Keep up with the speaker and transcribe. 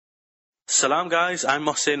Salam guys, I'm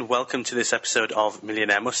Mohsin. Welcome to this episode of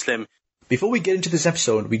Millionaire Muslim. Before we get into this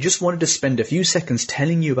episode, we just wanted to spend a few seconds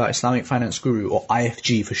telling you about Islamic Finance Guru, or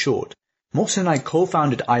IFG for short. Mohsin and I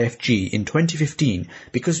co-founded IFG in 2015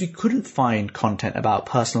 because we couldn't find content about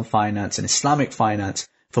personal finance and Islamic finance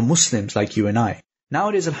for Muslims like you and I.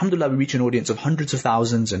 Nowadays, alhamdulillah, we reach an audience of hundreds of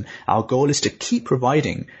thousands, and our goal is to keep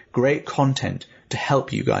providing great content to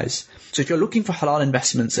help you guys. So if you're looking for halal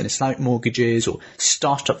investments and Islamic mortgages or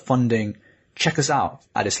startup funding, check us out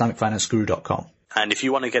at IslamicFinanceGuru.com. And if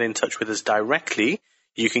you want to get in touch with us directly,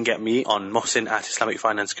 you can get me on Mohsin at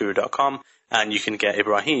IslamicFinanceGuru.com, and you can get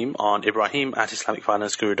Ibrahim on Ibrahim at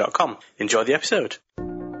IslamicFinanceGuru.com. Enjoy the episode.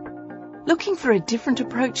 Looking for a different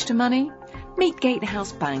approach to money? Meet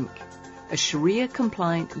Gatehouse Bank, a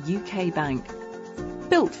Sharia-compliant UK bank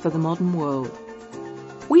built for the modern world.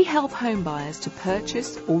 We help home buyers to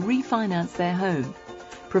purchase or refinance their home,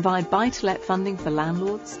 provide buy-to-let funding for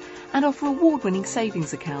landlords, and offer award-winning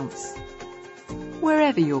savings accounts.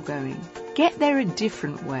 Wherever you're going, get there a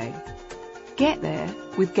different way. Get there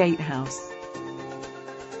with Gatehouse.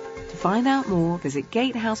 To find out more, visit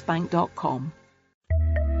gatehousebank.com.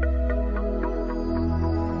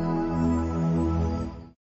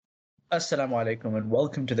 Assalamu alaikum and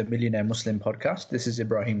welcome to the Millionaire Muslim podcast. This is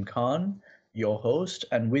Ibrahim Khan, your host,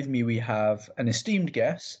 and with me we have an esteemed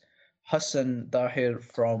guest, Hassan Dahir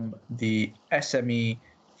from the SME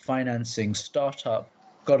financing startup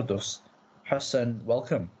Qardus. Hassan,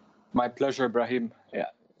 welcome. My pleasure, Ibrahim. Yeah,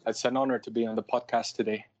 it's an honor to be on the podcast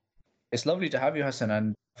today. It's lovely to have you, Hassan.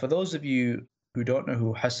 And for those of you who don't know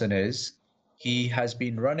who Hassan is, he has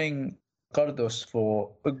been running Qardus for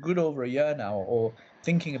a good over a year now, or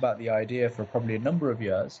thinking about the idea for probably a number of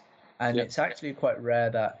years. And It's actually quite rare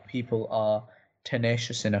that people are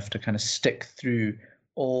tenacious enough to kind of stick through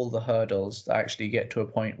all the hurdles that actually get to a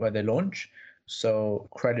point where they launch. So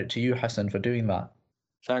credit to you, Hassan, for doing that.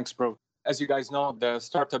 Thanks, bro. As you guys know, the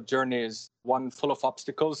startup journey is one full of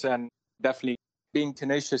obstacles, and definitely being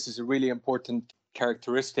tenacious is a really important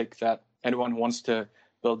characteristic that anyone who wants to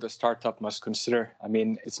build a startup must consider. I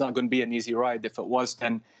mean, it's not going to be an easy ride. If it was,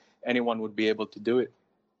 then anyone would be able to do it.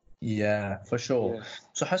 Yeah, for sure. Yeah.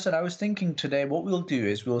 So Hassan, I was thinking today what we'll do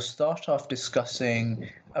is we'll start off discussing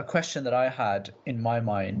a question that I had in my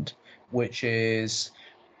mind, which is,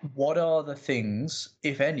 what are the things,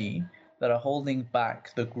 if any, that are holding back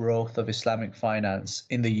the growth of Islamic finance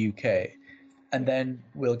in the UK? And then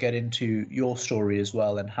we'll get into your story as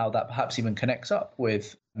well and how that perhaps even connects up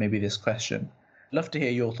with maybe this question. I'd love to hear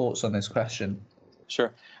your thoughts on this question.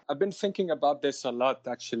 Sure. I've been thinking about this a lot,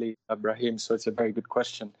 actually, Ibrahim, so it's a very good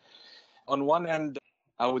question. On one end,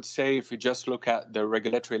 I would say if you just look at the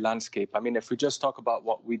regulatory landscape, I mean, if we just talk about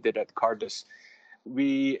what we did at Qardus,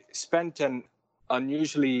 we spent an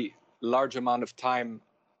unusually large amount of time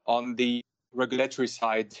on the regulatory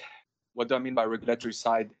side. What do I mean by regulatory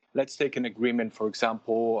side? Let's take an agreement, for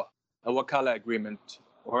example, a Wakala agreement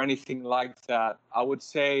or anything like that. I would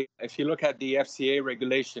say if you look at the FCA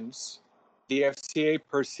regulations, the FCA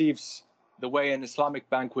perceives the way an Islamic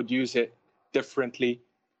bank would use it differently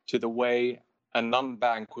to the way a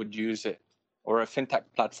non-bank would use it or a fintech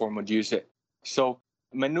platform would use it. So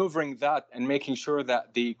maneuvering that and making sure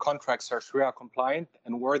that the contracts are Sharia compliant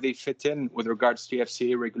and where they fit in with regards to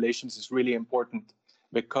FCA regulations is really important,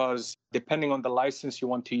 because depending on the license you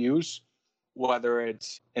want to use, whether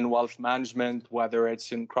it's in wealth management, whether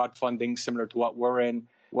it's in crowdfunding similar to what we're in,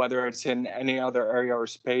 whether it's in any other area or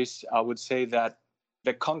space, I would say that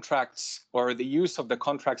the contracts or the use of the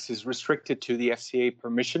contracts is restricted to the FCA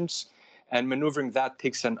permissions, and maneuvering that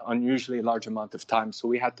takes an unusually large amount of time. So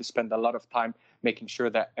we had to spend a lot of time making sure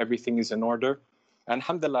that everything is in order. And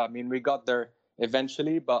alhamdulillah, I mean, we got there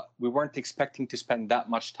eventually, but we weren't expecting to spend that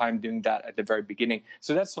much time doing that at the very beginning.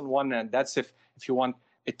 So that's on one end. That's if you want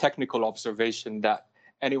a technical observation that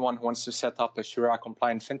anyone who wants to set up a Sharia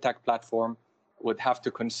compliant fintech platform would have to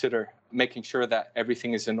consider making sure that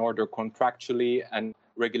everything is in order contractually and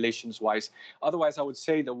regulations wise. Otherwise, I would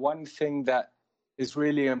say the one thing that is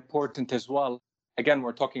really important as well, again,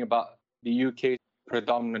 we're talking about the UK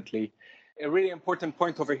predominantly. A really important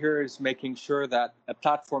point over here is making sure that a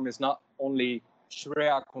platform is not only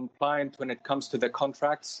Sharia compliant when it comes to the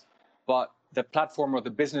contracts, but the platform or the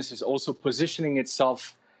business is also positioning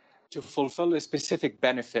itself to fulfill a specific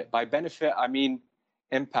benefit. By benefit, I mean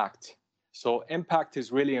impact. So impact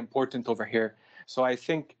is really important over here. So I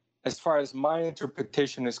think as far as my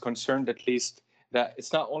interpretation is concerned, at least, that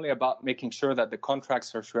it's not only about making sure that the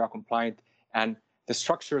contracts are Sharia compliant and the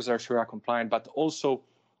structures are Sharia compliant, but also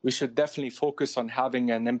we should definitely focus on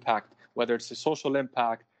having an impact, whether it's a social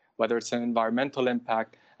impact, whether it's an environmental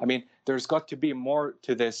impact. I mean, there's got to be more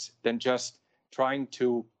to this than just trying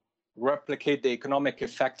to replicate the economic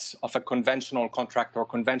effects of a conventional contract or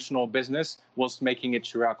conventional business whilst making it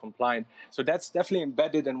Sharia compliant. So that's definitely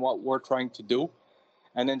embedded in what we're trying to do.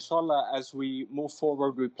 And inshallah, as we move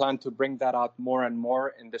forward, we plan to bring that out more and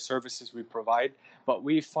more in the services we provide. But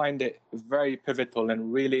we find it very pivotal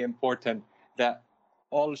and really important that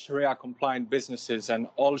all Sharia compliant businesses and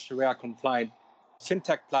all Sharia compliant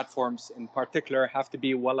fintech platforms in particular have to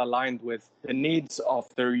be well aligned with the needs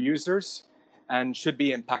of their users and should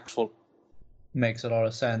be impactful. Makes a lot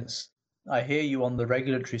of sense. I hear you on the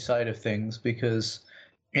regulatory side of things because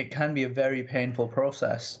it can be a very painful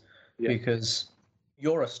process because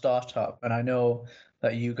you're a startup and I know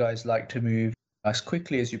that you guys like to move as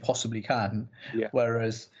quickly as you possibly can,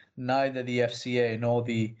 whereas neither the FCA nor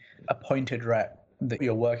the appointed rep that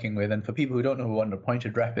you're working with, and for people who don't know what an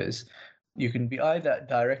appointed rep is, you can be either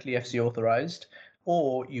directly FCA authorized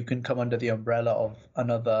or you can come under the umbrella of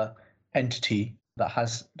another entity that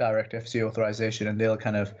has direct FCA authorization and they'll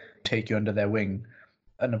kind of take you under their wing.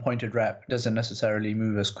 An appointed rep doesn't necessarily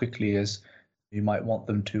move as quickly as you might want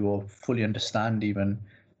them to or fully understand even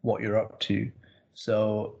what you're up to.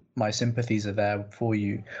 So my sympathies are there for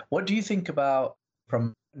you. What do you think about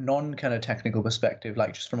from non kind of technical perspective,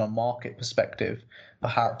 like just from a market perspective,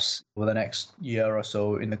 perhaps over the next year or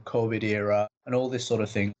so in the COVID era and all this sort of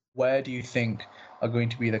thing? Where do you think are going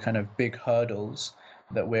to be the kind of big hurdles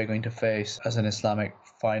that we're going to face as an Islamic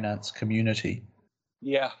finance community?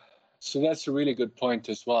 Yeah, so that's a really good point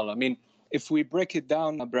as well. I mean, if we break it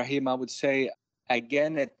down, Ibrahim, I would say,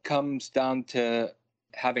 again, it comes down to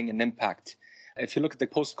having an impact. If you look at the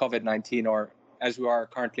post-COVID-19, or as we are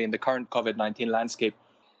currently in the current COVID-19 landscape,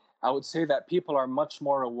 I would say that people are much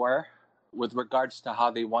more aware with regards to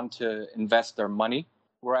how they want to invest their money,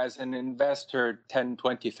 whereas an investor 10,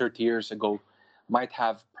 20, 30 years ago might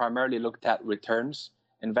have primarily looked at returns.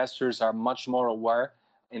 Investors are much more aware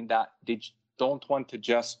in that they don't want to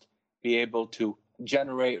just be able to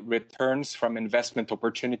generate returns from investment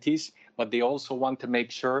opportunities, but they also want to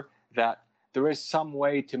make sure that there is some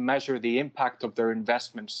way to measure the impact of their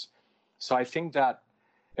investments. So I think that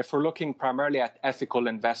if we're looking primarily at ethical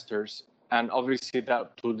investors, and obviously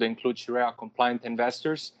that would include Sharia compliant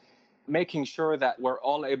investors, making sure that we're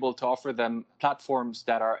all able to offer them platforms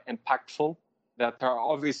that are impactful, that are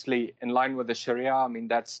obviously in line with the Sharia, I mean,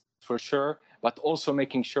 that's for sure, but also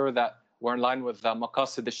making sure that we're in line with the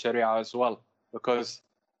Maqasid al-Sharia as well, because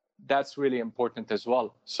that's really important as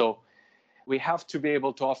well. So we have to be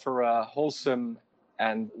able to offer a wholesome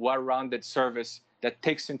and well-rounded service that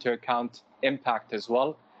takes into account impact as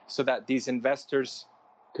well, so that these investors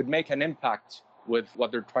could make an impact with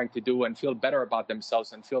what they're trying to do and feel better about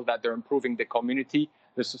themselves and feel that they're improving the community,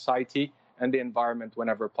 the society, and the environment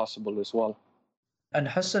whenever possible as well. And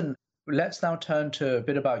Hassan, let's now turn to a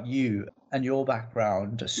bit about you and your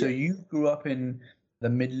background. So you grew up in the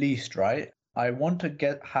Middle East, right? I want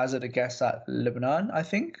to hazard a guess at Lebanon, I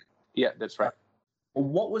think? Yeah, that's right.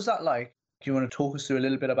 What was that like? Do you want to talk us through a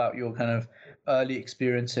little bit about your kind of early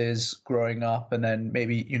experiences growing up and then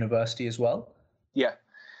maybe university as well? Yeah.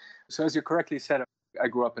 So as you correctly said, I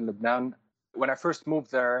grew up in Lebanon. When I first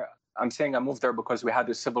moved there, I'm saying I moved there because we had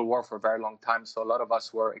a civil war for a very long time. So a lot of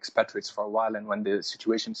us were expatriates for a while. And when the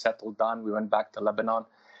situation settled down, we went back to Lebanon.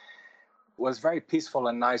 It was very peaceful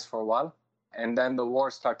and nice for a while. And then the war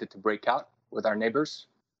started to break out with our neighbors.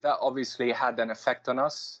 That obviously had an effect on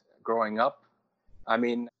us growing up. I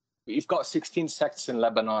mean, you've got 16 sects in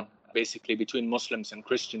Lebanon, basically between Muslims and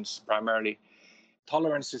Christians primarily.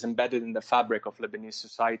 Tolerance is embedded in the fabric of Lebanese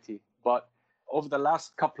society. But over the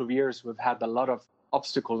last couple of years, we've had a lot of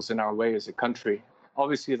obstacles in our way as a country.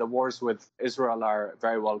 Obviously, the wars with Israel are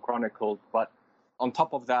very well chronicled. But on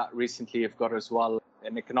top of that, recently, you've got as well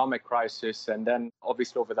an economic crisis. And then,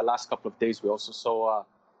 obviously, over the last couple of days, we also saw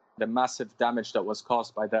the massive damage that was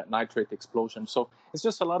caused by that nitrate explosion. So it's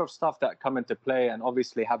just a lot of stuff that come into play and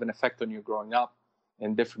obviously have an effect on you growing up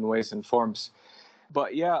in different ways and forms.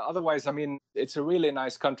 But yeah, otherwise, I mean, it's a really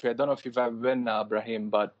nice country. I don't know if you've ever been, Ibrahim,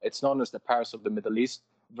 but it's known as the Paris of the Middle East.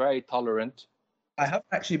 Very tolerant. I haven't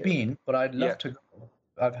actually been, but I'd love to go.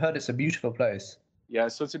 I've heard it's a beautiful place. Yeah,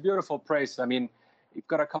 so it's a beautiful place. I mean, you've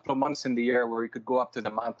got a couple of months in the year where you could go up to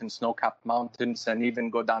the mountains, snow-capped mountains, and even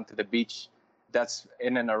go down to the beach. That's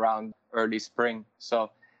in and around early spring. So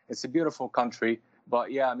it's a beautiful country.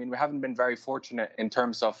 But yeah, I mean, we haven't been very fortunate in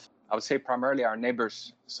terms of, I would say, primarily our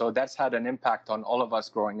neighbors. So that's had an impact on all of us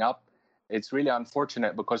growing up. It's really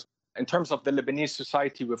unfortunate because in terms of the Lebanese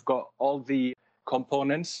society, we've got all the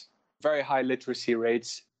components, very high literacy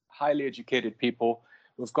rates, highly educated people.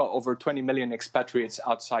 We've got over 20 million expatriates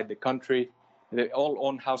outside the country. They all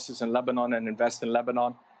own houses in Lebanon and invest in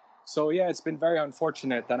Lebanon. So yeah, it's been very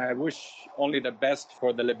unfortunate, and I wish only the best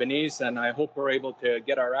for the Lebanese, and I hope we're able to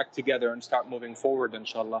get our act together and start moving forward,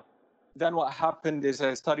 inshallah. Then what happened is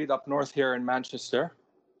I studied up north here in Manchester.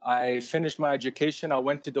 I finished my education. I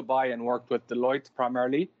went to Dubai and worked with Deloitte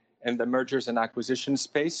primarily in the mergers and acquisitions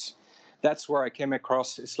space. That's where I came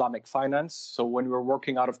across Islamic finance. So when we were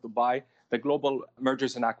working out of Dubai, the global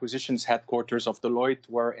mergers and acquisitions headquarters of Deloitte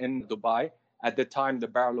were in Dubai. At the time, the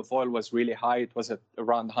barrel of oil was really high. It was at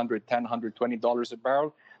around $110, $120 a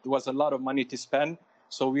barrel. There was a lot of money to spend.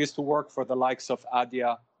 So we used to work for the likes of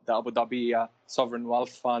ADIA, the Abu Dhabi Sovereign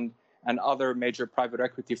Wealth Fund, and other major private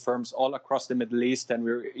equity firms all across the Middle East. And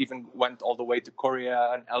we even went all the way to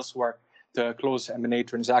Korea and elsewhere to close M&A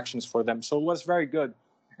transactions for them. So it was very good.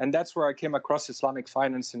 And that's where I came across Islamic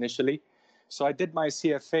finance initially. So I did my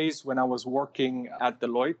CFAs when I was working at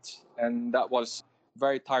Deloitte, and that was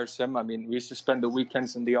very tiresome. I mean, we used to spend the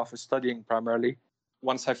weekends in the office studying primarily.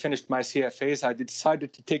 Once I finished my CFAs, I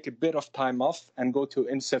decided to take a bit of time off and go to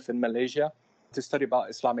INSEF in Malaysia to study about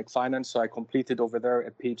Islamic finance. So I completed over there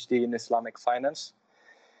a PhD in Islamic finance.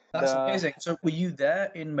 That's amazing. So were you there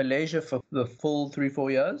in Malaysia for the full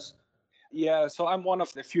 3-4 years? Yeah, so I'm one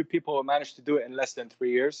of the few people who managed to do it in less than 3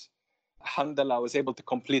 years. Alhamdulillah, I was able to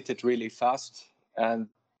complete it really fast. And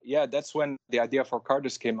yeah, that's when the idea for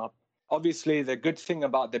Cardus came up. Obviously, the good thing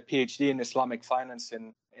about the PhD in Islamic finance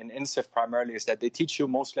in INSEF primarily is that they teach you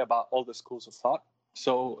mostly about all the schools of thought.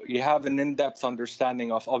 So you have an in-depth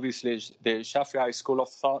understanding of obviously the Shafi'i school of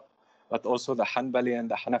thought, but also the Hanbali and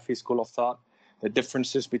the Hanafi school of thought, the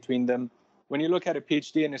differences between them. When you look at a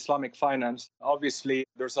PhD in Islamic finance, obviously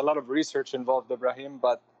there's a lot of research involved, Ibrahim,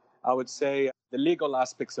 but I would say the legal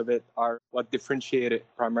aspects of it are what differentiate it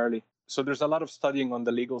primarily. So there's a lot of studying on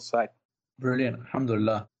the legal side. Brilliant.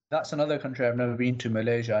 Alhamdulillah. That's another country I've never been to,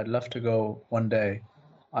 Malaysia. I'd love to go one day.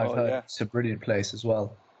 I've heard it's a brilliant place as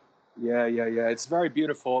well. Yeah. It's very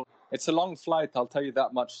beautiful. It's a long flight, I'll tell you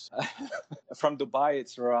that much. From Dubai,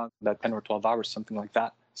 it's around 10 or 12 hours, something like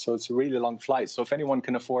that. So it's a really long flight. So if anyone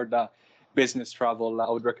can afford business travel, I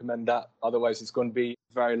would recommend that. Otherwise, it's going to be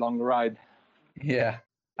a very long ride. Yeah,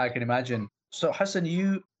 I can imagine. So Hassan,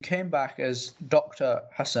 you came back as Dr.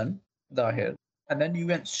 Hassan Dahir, and then you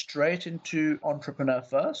went straight into entrepreneur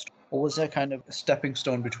first? Or was there kind of a stepping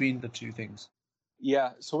stone between the two things?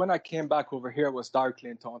 Yeah, so when I came back over here, it was directly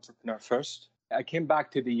into entrepreneur first. I came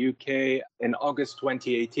back to the UK in August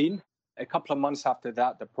 2018. A couple of months after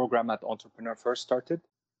that, the program at Entrepreneur First started.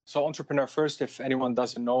 So Entrepreneur First, if anyone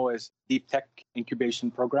doesn't know, is deep tech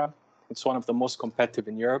incubation program. It's one of the most competitive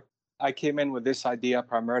in Europe. I came in with this idea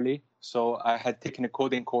primarily. So I had taken a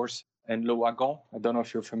coding course in Le Wagon. I don't know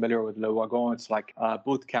if you're familiar with Le Wagon. It's like a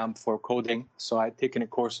boot camp for coding. So I had taken a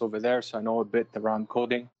course over there, so I know a bit around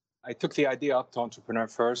coding. I took the idea up to Entrepreneur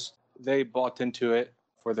First. They bought into it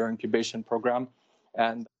for their incubation program.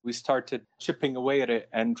 And we started chipping away at it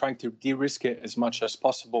and trying to de-risk it as much as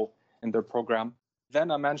possible in their program.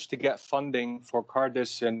 Then I managed to get funding for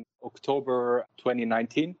Cardus in October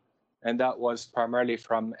 2019. And that was primarily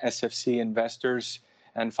from SFC Investors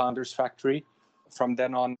and Founders Factory. From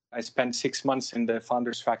then on, I spent 6 months in the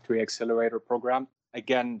Founders Factory Accelerator program.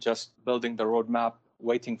 Again, just building the roadmap,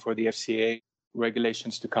 waiting for the FCA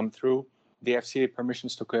regulations to come through. The FCA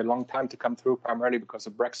permissions took a long time to come through, primarily because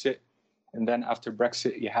of Brexit. And then after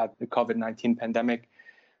Brexit, you had the COVID-19 pandemic.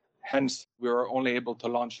 Hence, we were only able to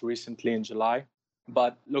launch recently in July.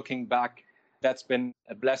 But looking back, that's been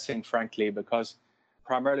a blessing, frankly, because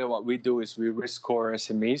primarily what we do is we risk score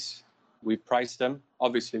SMEs. We price them.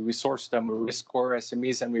 Obviously, we source them, we risk score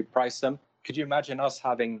SMEs, and we price them. Could you imagine us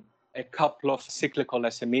having a couple of cyclical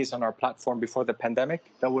SMEs on our platform before the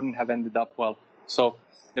pandemic? That wouldn't have ended up well. So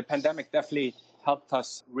the pandemic definitely helped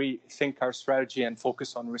us rethink our strategy and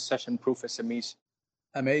focus on recession-proof SMEs.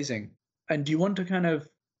 Amazing. And do you want to kind of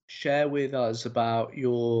share with us about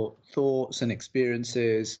your thoughts and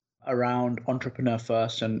experiences around Entrepreneur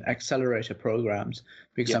First and accelerator programs?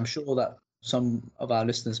 Because I'm sure that some of our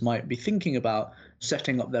listeners might be thinking about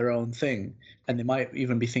setting up their own thing, and they might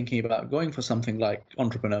even be thinking about going for something like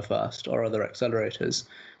Entrepreneur First or other accelerators.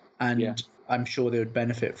 And I'm sure they would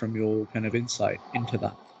benefit from your kind of insight into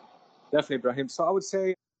that. Definitely, Ibrahim. So I would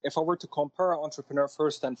say if I were to compare Entrepreneur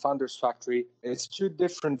First and Founders Factory, it's two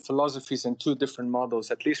different philosophies and two different models,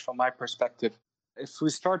 at least from my perspective. If we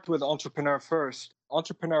start with Entrepreneur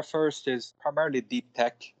First is primarily deep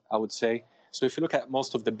tech, I would say. So if you look at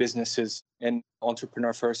most of the businesses in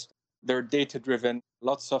Entrepreneur First, they're data-driven,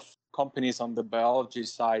 lots of companies on the biology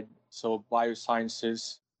side, so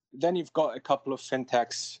biosciences. Then you've got a couple of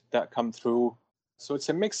fintechs that come through, So it's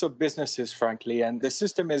a mix of businesses, frankly. And the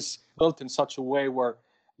system is built in such a way where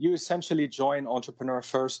you essentially join Entrepreneur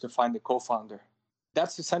First to find the co-founder.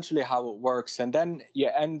 That's essentially how it works. And then you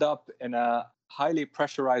end up in a highly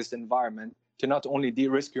pressurized environment to not only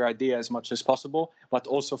de-risk your idea as much as possible, but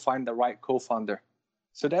also find the right co-founder.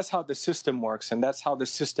 So that's how the system works. And that's how the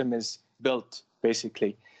system is built,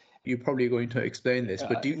 basically. You're probably going to explain this,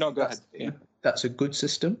 but do you No, think go ahead. Yeah. that's a good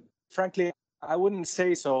system? Frankly, I wouldn't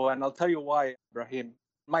say so. And I'll tell you why, Brahim.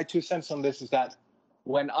 My 2 cents on this is that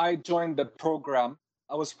when I joined the program,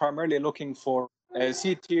 I was primarily looking for a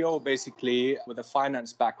CTO, basically, with a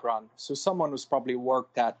finance background. So someone who's probably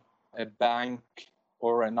worked at a bank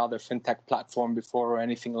or another fintech platform before or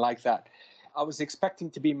anything like that. I was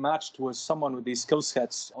expecting to be matched with someone with these skill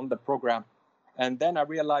sets on the program. And then I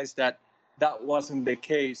realized that that wasn't the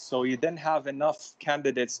case. So you didn't have enough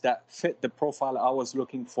candidates that fit the profile I was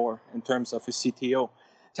looking for in terms of a CTO.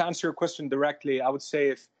 To answer your question directly, I would say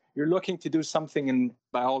if you're looking to do something in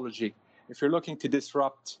biology, if you're looking to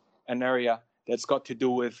disrupt an area that's got to do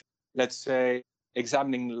with, let's say,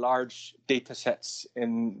 examining large data sets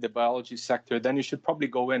in the biology sector, then you should probably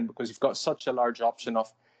go in because you've got such a large option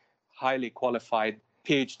of highly qualified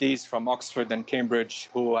PhDs from Oxford and Cambridge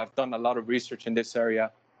who have done a lot of research in this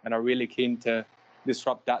area and are really keen to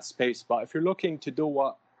disrupt that space. But if you're looking to do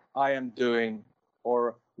what I am doing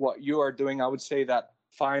or what you are doing, I would say that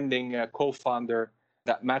finding a co-founder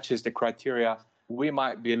that matches the criteria we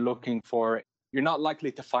might be looking for, you're not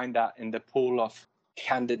likely to find that in the pool of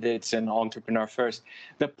candidates in Entrepreneur First.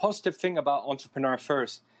 The positive thing about Entrepreneur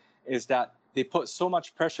First is that they put so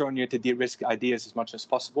much pressure on you to de-risk ideas as much as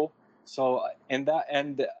possible. So in that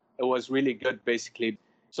end, it was really good, basically.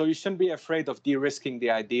 So you shouldn't be afraid of de-risking the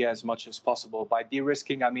idea as much as possible. By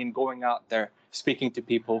de-risking, I mean going out there, speaking to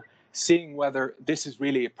people, seeing whether this is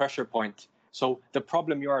really a pressure point. So the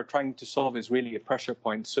problem you are trying to solve is really a pressure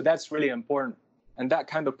point. So that's really important. And that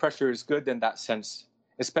kind of pressure is good in that sense,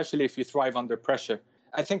 especially if you thrive under pressure.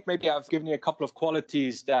 I think maybe I've given you a couple of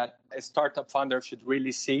qualities that a startup founder should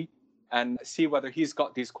really see and see whether he's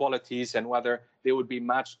got these qualities and whether they would be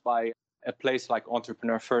matched by a place like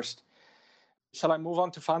Entrepreneur First. Shall I move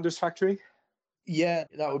on to Founders Factory? Yeah,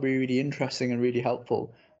 that would be really interesting and really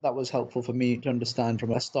helpful. That was helpful for me to understand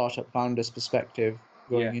from a startup founder's perspective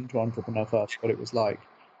going into Entrepreneur First what it was like.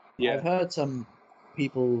 Yeah. I've heard some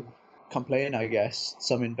people complain, I guess,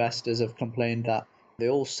 some investors have complained that they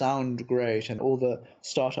all sound great and all the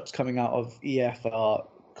startups coming out of EF are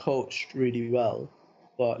coached really well.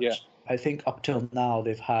 But Yeah. I think up till now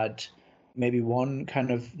they've had maybe one kind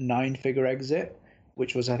of 9-figure exit,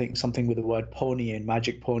 which was, I think, something with the word pony in,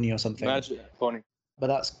 Magic Pony or something. Magic Pony. But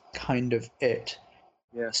that's kind of it.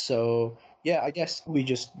 Yeah. So, yeah, I guess we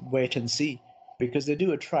just wait and see because they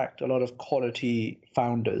do attract a lot of quality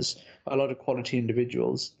founders, a lot of quality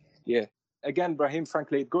individuals. Yeah. Again, Brahim,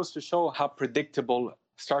 frankly, it goes to show how predictable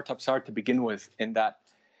startups are to begin with, in that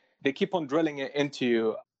they keep on drilling it into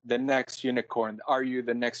you, the next unicorn. Are you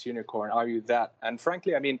the next unicorn? Are you that? And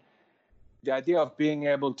frankly, I mean, the idea of being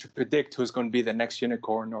able to predict who's going to be the next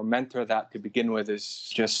unicorn or mentor that to begin with is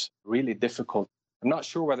just really difficult. I'm not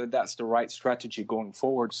sure whether that's the right strategy going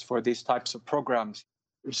forwards for these types of programs.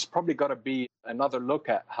 There's probably got to be another look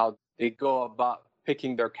at how they go about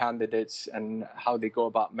picking their candidates and how they go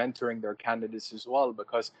about mentoring their candidates as well.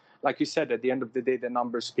 Because, like you said, at the end of the day, the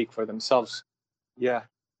numbers speak for themselves. Yeah,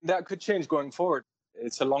 that could change going forward.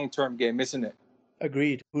 It's a long-term game, isn't it?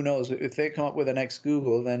 Agreed. Who knows? If they come up with the next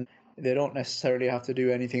Google, then they don't necessarily have to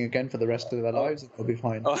do anything again for the rest of their lives. They'll be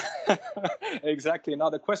fine. Exactly. Now,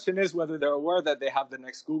 the question is whether they're aware that they have the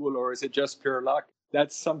next Google, or is it just pure luck?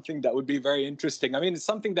 That's something that would be very interesting. I mean, it's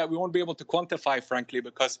something that we won't be able to quantify, frankly,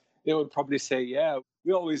 because they would probably say, yeah,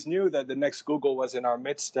 we always knew that the next Google was in our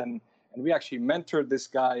midst, and we actually mentored this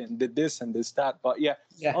guy and did this and this, that. But yeah,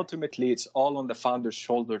 ultimately, it's all on the founder's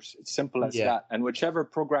shoulders. It's simple as that. And whichever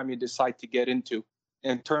program you decide to get into,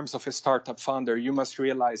 in terms of a startup founder, you must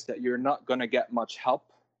realize that you're not going to get much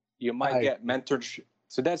help. You might get mentorship.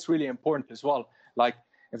 So that's really important as well. Like,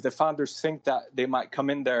 if the founders think that they might come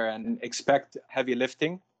in there and expect heavy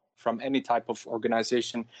lifting from any type of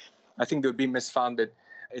organization, I think they would be misfounded.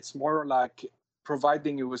 It's more like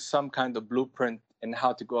providing you with some kind of blueprint in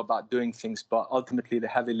how to go about doing things, but ultimately the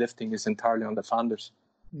heavy lifting is entirely on the founders.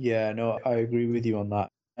 Yeah, no, I agree with you on that.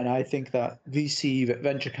 And I think that VC,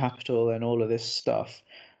 venture capital, and all of this stuff,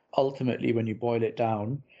 ultimately, when you boil it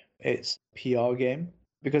down, it's a PR game,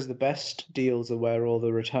 because the best deals are where all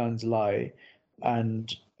the returns lie,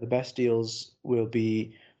 and the best deals will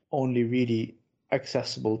be only really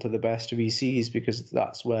accessible to the best VCs because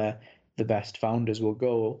that's where the best founders will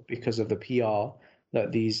go because of the PR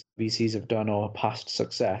that these VCs have done or past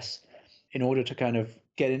success, in order to kind of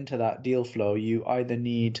get into that deal flow, you either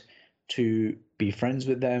need to be friends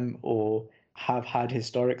with them or have had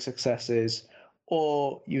historic successes,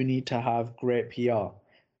 or you need to have great PR.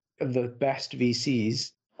 The best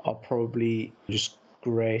VCs are probably just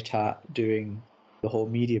great at doing the whole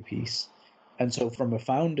media piece. And so, from a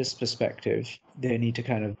founder's perspective, they need to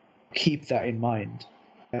kind of keep that in mind.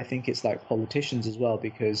 I think it's like politicians as well,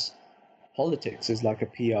 because politics is like a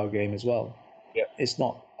PR game as well. Yeah. It's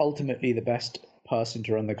not ultimately the best person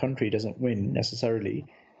to run the country doesn't win necessarily.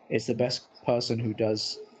 It's the best person who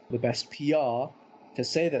does the best PR to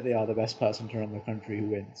say that they are the best person to run the country who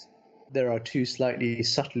wins. There are two slightly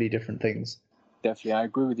subtly different things. Definitely, I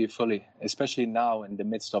agree with you fully, especially now in the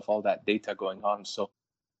midst of all that data going on. So,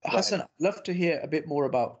 Hassan, I'd love to hear a bit more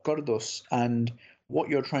about Gardos and what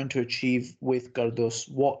you're trying to achieve with Gardos.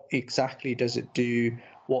 What exactly does it do?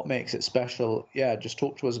 What makes it special? Yeah, just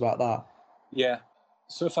talk to us about that. Yeah.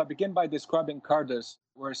 So if I begin by describing Gardos,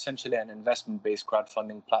 we're essentially an investment-based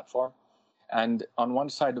crowdfunding platform. And on one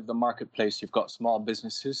side of the marketplace, you've got small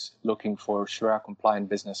businesses looking for Sharia-compliant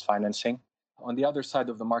business financing. On the other side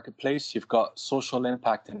of the marketplace, you've got social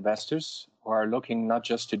impact investors who are looking not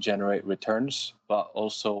just to generate returns, but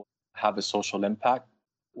also have a social impact.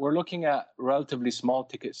 We're looking at relatively small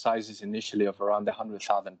ticket sizes initially of around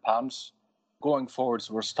 £100,000. Going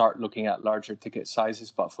forwards, we'll start looking at larger ticket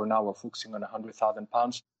sizes, but for now, we're focusing on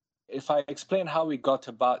 £100,000. If I explain how we got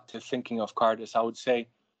about to thinking of Gardos, I would say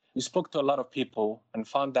we spoke to a lot of people and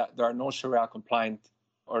found that there are no Sharia compliant,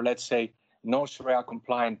 or let's say no Sharia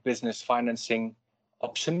compliant business financing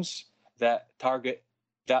options that target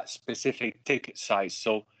that specific ticket size.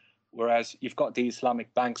 So whereas you've got the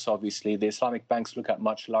Islamic banks, obviously, the Islamic banks look at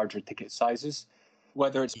much larger ticket sizes,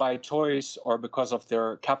 whether it's by choice or because of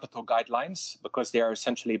their capital guidelines, because they are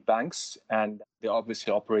essentially banks and they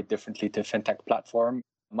obviously operate differently to a fintech platform,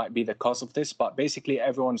 might be the cause of this. But basically,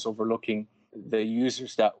 everyone's overlooking the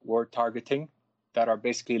users that we're targeting that are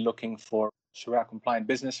basically looking for Sharia compliant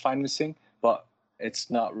business financing, but it's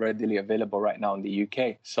not readily available right now in the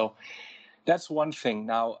UK. So that's one thing.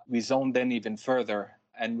 Now, we zoned in even further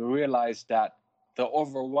and we realized that the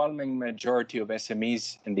overwhelming majority of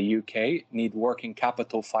SMEs in the UK need working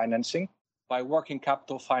capital financing. By working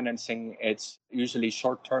capital financing, it's usually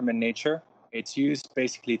short-term in nature. It's used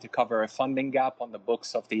basically to cover a funding gap on the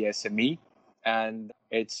books of the SME, and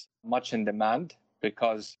it's much in demand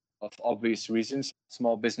because of obvious reasons.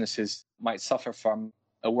 Small businesses might suffer from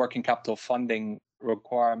a working capital funding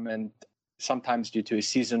requirement, sometimes due to a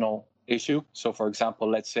seasonal issue. So, for example,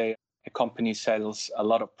 let's say a company sells a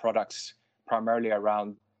lot of products primarily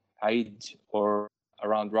around Eid or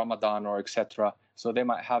around Ramadan or etc. So they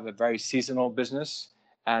might have a very seasonal business.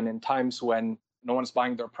 And in times when no one's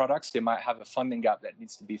buying their products, they might have a funding gap that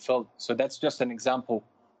needs to be filled. So that's just an example.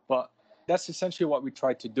 But that's essentially what we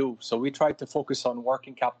try to do. So we try to focus on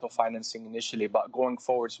working capital financing initially, but going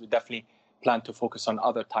forwards, we definitely plan to focus on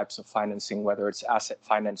other types of financing, whether it's asset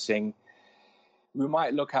financing. We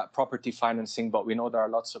might look at property financing, but we know there are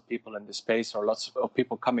lots of people in the space or lots of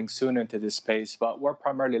people coming soon into this space, but we're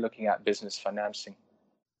primarily looking at business financing.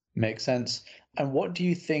 Makes sense. And what do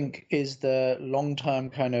you think is the long-term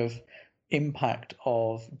kind of impact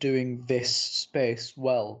of doing this space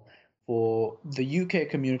well for the UK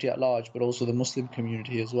community at large, but also the Muslim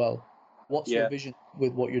community as well? What's your vision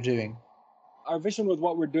with what you're doing? Our vision with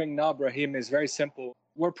what we're doing now, Brahim, is very simple.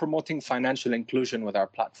 We're promoting financial inclusion with our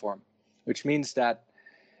platform, which means that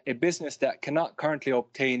a business that cannot currently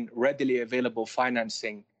obtain readily available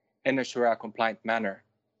financing in a Sharia compliant manner,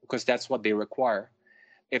 because that's what they require,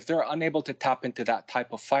 if they're unable to tap into that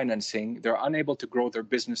type of financing, they're unable to grow their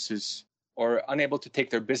businesses or unable to take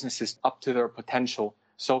their businesses up to their potential.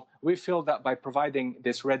 So we feel that by providing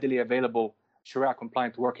this readily available Sharia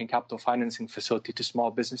compliant working capital financing facility to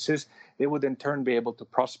small businesses, they would in turn be able to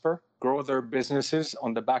prosper, grow their businesses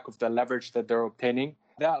on the back of the leverage that they're obtaining.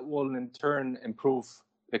 That will in turn improve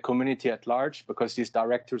the community at large because these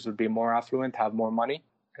directors will be more affluent, have more money,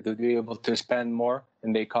 and they'll be able to spend more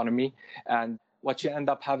in the economy. And what you end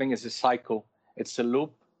up having is a cycle. It's a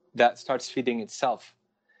loop that starts feeding itself.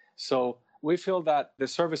 So we feel that the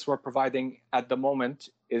service we're providing at the moment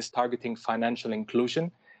is targeting financial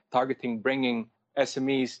inclusion, targeting bringing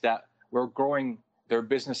SMEs that were growing their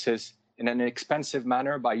businesses in an expensive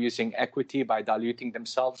manner by using equity, by diluting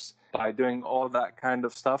themselves, by doing all that kind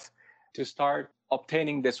of stuff, to start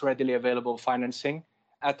obtaining this readily available financing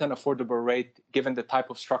at an affordable rate, given the type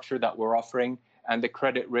of structure that we're offering and the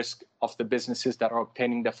credit risk of the businesses that are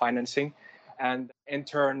obtaining the financing, and in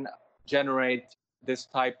turn generate this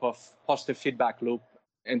type of positive feedback loop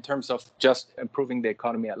in terms of just improving the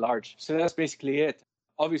economy at large. So that's basically it.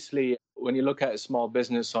 Obviously, when you look at a small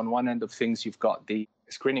business, on one end of things, you've got the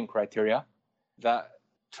screening criteria that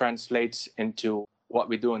translates into what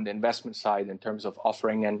we do on the investment side in terms of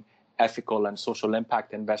offering an ethical and social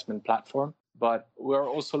impact investment platform. But we're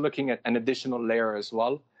also looking at an additional layer as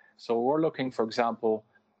well. So we're looking, for example,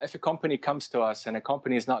 if a company comes to us and a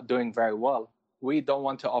company is not doing very well, we don't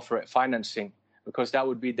want to offer it financing because that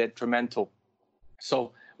would be detrimental.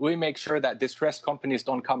 So we make sure that distressed companies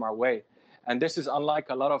don't come our way. And this is unlike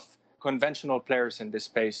a lot of conventional players in this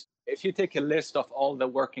space. If you take a list of all the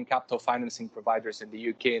working capital financing providers in the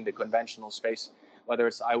UK in the conventional space, whether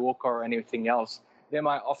it's iWOCA or anything else, they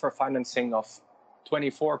might offer financing of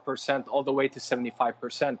 24% all the way to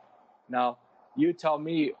 75%. Now, you tell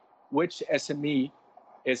me which SME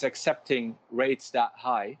is accepting rates that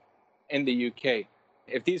high in the UK.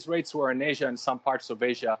 If these rates were in Asia and some parts of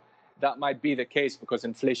Asia, that might be the case because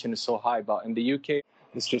inflation is so high. But in the UK,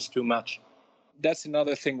 it's just too much. That's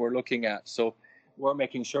another thing we're looking at. So we're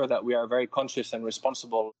making sure that we are very conscious and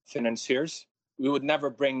responsible financiers. We would never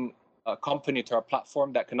bring a company to our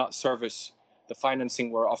platform that cannot service the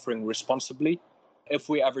financing we're offering responsibly. If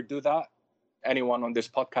we ever do that, anyone on this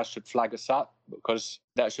podcast should flag us up because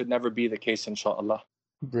that should never be the case, inshallah.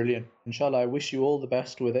 Brilliant. Inshallah, I wish you all the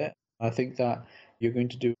best with it. I think that you're going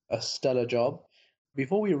to do a stellar job.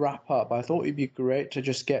 Before we wrap up, I thought it'd be great to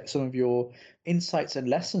just get some of your insights and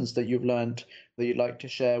lessons that you've learned that you'd like to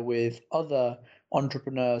share with other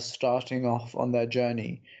entrepreneurs starting off on their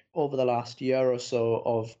journey over the last year or so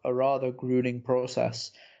of a rather grueling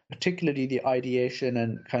process, particularly the ideation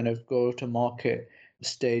and kind of go-to-market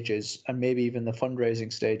stages and maybe even the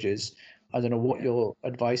fundraising stages. I don't know what your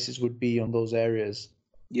advices would be on those areas.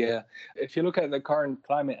 Yeah, if you look at the current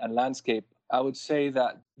climate and landscape, I would say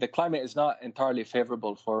that the climate is not entirely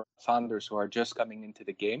favorable for founders who are just coming into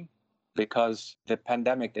the game because the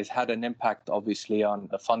pandemic has had an impact, obviously, on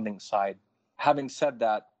the funding side. Having said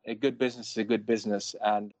that, a good business is a good business,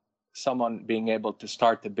 and someone being able to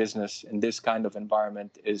start a business in this kind of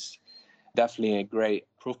environment is definitely a great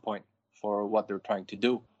proof point for what they're trying to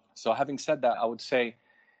do. So having said that, I would say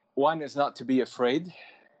one is not to be afraid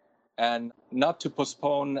and not to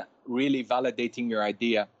postpone really validating your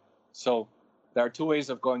idea. So there are two ways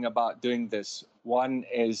of going about doing this. One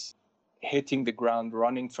is hitting the ground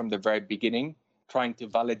running from the very beginning, trying to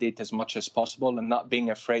validate as much as possible and not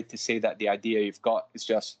being afraid to say that the idea you've got is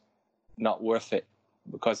just not worth it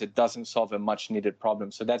because it doesn't solve a much needed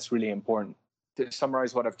problem. So that's really important. To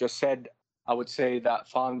summarize what I've just said, I would say that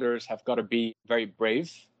founders have got to be very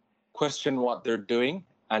brave, question what they're doing,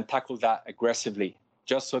 and tackle that aggressively,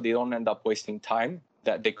 just so they don't end up wasting time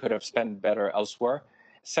that they could have spent better elsewhere.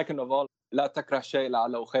 Second of all, لا تكره شيء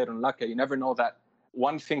لعله خير لك. You never know that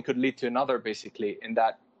one thing could lead to another, basically, in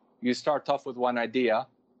that you start off with one idea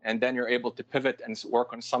and then you're able to pivot and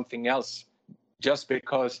work on something else. Just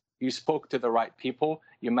because you spoke to the right people,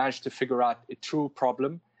 you managed to figure out a true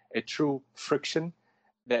problem, a true friction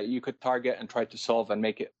that you could target and try to solve and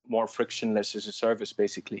make it more frictionless as a service,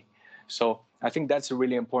 basically. So I think that's a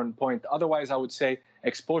really important point. Otherwise, I would say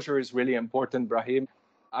exposure is really important, Brahim.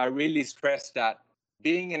 I really stress that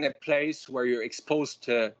being in a place where you're exposed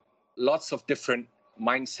to lots of different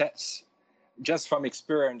mindsets, just from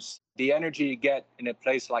experience, the energy you get in a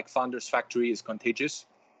place like Founders Factory is contagious.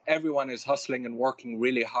 Everyone is hustling and working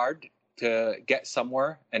really hard to get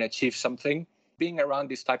somewhere and achieve something. Being around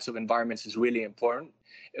these types of environments is really important.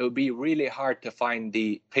 It would be really hard to find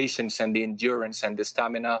the patience and the endurance and the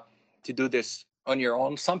stamina to do this on your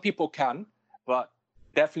own. Some people can, but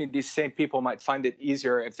definitely these same people might find it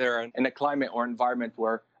easier if they're in a climate or environment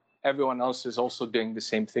where everyone else is also doing the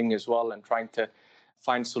same thing as well and trying to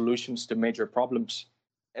find solutions to major problems.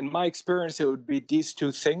 In my experience, it would be these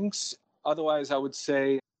two things. Otherwise, I would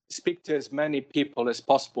say speak to as many people as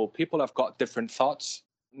possible. People have got different thoughts.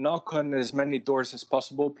 Knock on as many doors as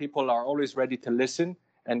possible. People are always ready to listen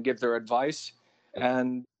and give their advice.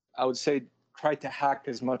 And I would say try to hack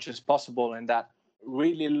as much as possible in that.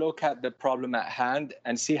 Really look at the problem at hand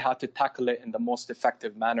and see how to tackle it in the most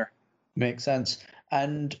effective manner. Makes sense.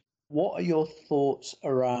 And what are your thoughts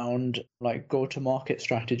around like go-to-market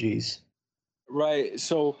strategies? Right.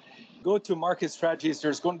 So go-to-market strategies,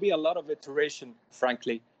 there's going to be a lot of iteration,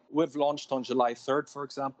 frankly. We've launched on July 3rd, for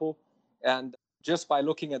example. And just by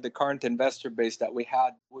looking at the current investor base that we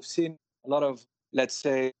had, we've seen a lot of, let's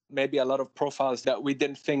say, maybe a lot of profiles that we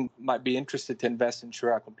didn't think might be interested to invest in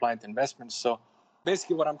Sharia-compliant investments. So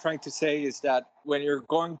basically, what I'm trying to say is that when you're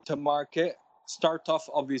going to market, start off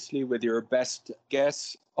obviously with your best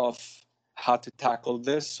guess of how to tackle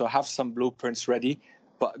this. So have some blueprints ready,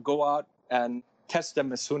 but go out and test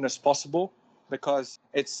them as soon as possible, because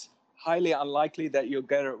it's highly unlikely that you'll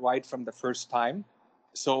get it right from the first time.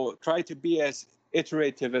 So try to be as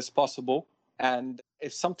iterative as possible. And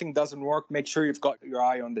if something doesn't work, make sure you've got your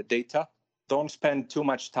eye on the data. Don't spend too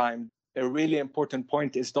much time. A really important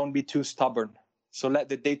point is don't be too stubborn. So let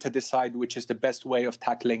the data decide which is the best way of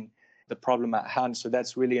tackling the problem at hand. So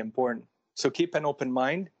that's really important. So keep an open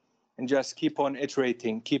mind and just keep on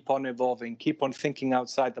iterating, keep on evolving, keep on thinking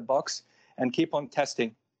outside the box, and keep on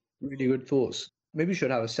testing. Really good thoughts. Maybe we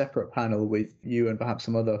should have a separate panel with you and perhaps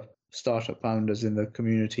some other startup founders in the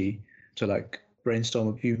community to brainstorm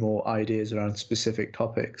a few more ideas around specific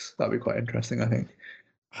topics. That'd be quite interesting, I think.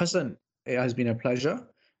 Hassan, it has been a pleasure,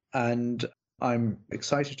 and I'm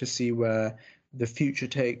excited to see where the future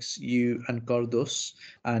takes you and Qardus,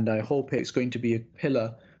 and I hope it's going to be a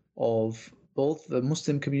pillar of both the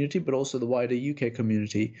Muslim community but also the wider UK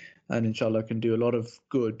community, and inshallah can do a lot of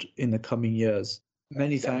good in the coming years.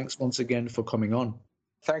 Many thanks once again for coming on.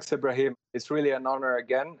 Thanks, Ibrahim. It's really an honor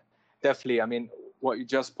again. Definitely. I mean, what you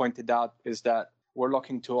just pointed out is that we're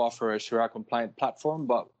looking to offer a Sharia-compliant platform,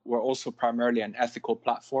 but we're also primarily an ethical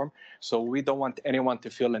platform. So we don't want anyone to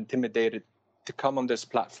feel intimidated to come on this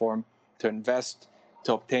platform, to invest,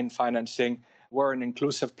 to obtain financing. We're an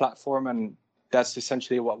inclusive platform, and that's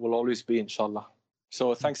essentially what we'll always be, inshallah.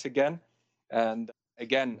 So thanks again. And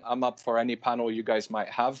again, I'm up for any panel you guys might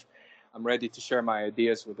have. I'm ready to share my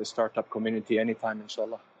ideas with the startup community anytime,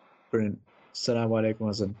 inshallah. Brilliant. Assalamu alaikum,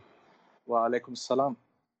 Hassan. Wa alaikum salam.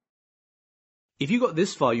 If you got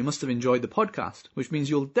this far, you must have enjoyed the podcast, which means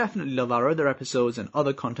you'll definitely love our other episodes and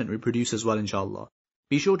other content we produce as well, inshallah.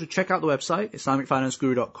 Be sure to check out the website,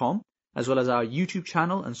 IslamicFinanceGuru.com, as well as our YouTube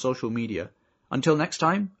channel and social media. Until next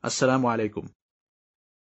time, Assalamu alaikum.